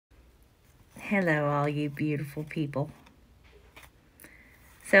Hello, all you beautiful people.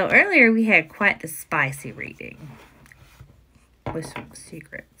 So earlier we had quite the spicy reading with some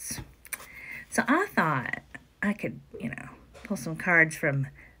secrets. So I thought I could, pull some cards from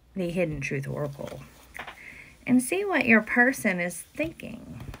the Hidden Truth Oracle and see what your person is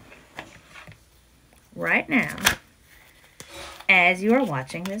thinking right now as you are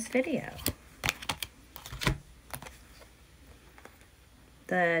watching this video.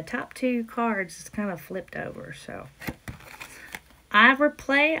 The top two cards is kind of flipped over, so I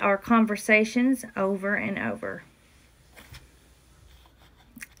replay our conversations over and over.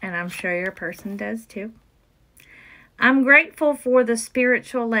 And I'm sure your person does too. I'm grateful for the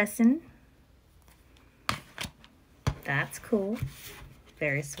spiritual lesson. That's cool.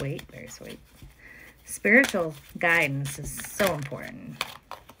 Very sweet, very sweet. Spiritual guidance is so important.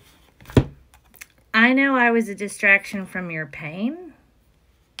 I know I was a distraction from your pain.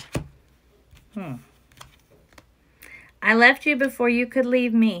 I left you before you could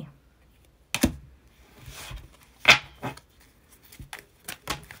leave me.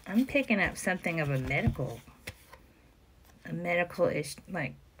 I'm picking up something of a medical-ish,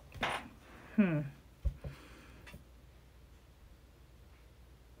 like,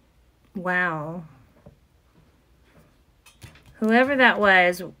 Wow. Whoever that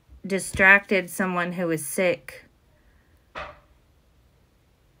was distracted someone who was sick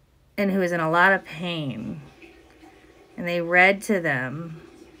and who was in a lot of pain. And they read to them.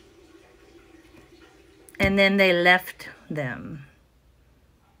 And then they left them.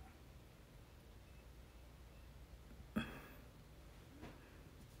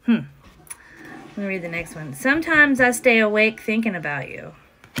 Let me read the next one. Sometimes I stay awake thinking about you.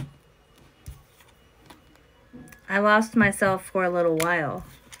 I lost myself for a little while.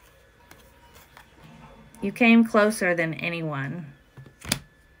 You came closer than anyone.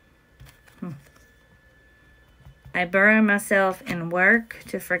 I bury myself in work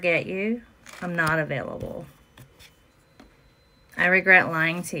to forget you. I'm not available. I regret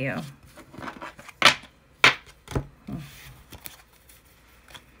lying to you.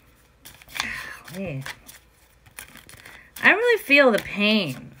 Golly. I really feel the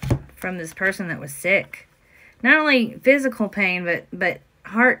pain from this person that was sick. Not only physical pain, but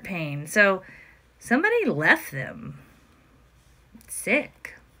heart pain. So somebody left them sick.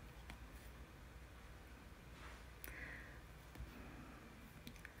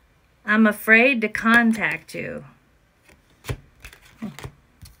 I'm afraid to contact you.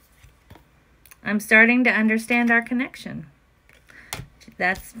 I'm starting to understand our connection.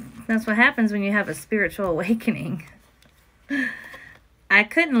 That's what happens when you have a spiritual awakening. I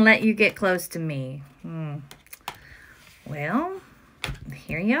couldn't let you get close to me. Well,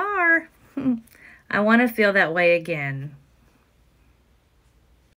 here you are. I want to feel that way again.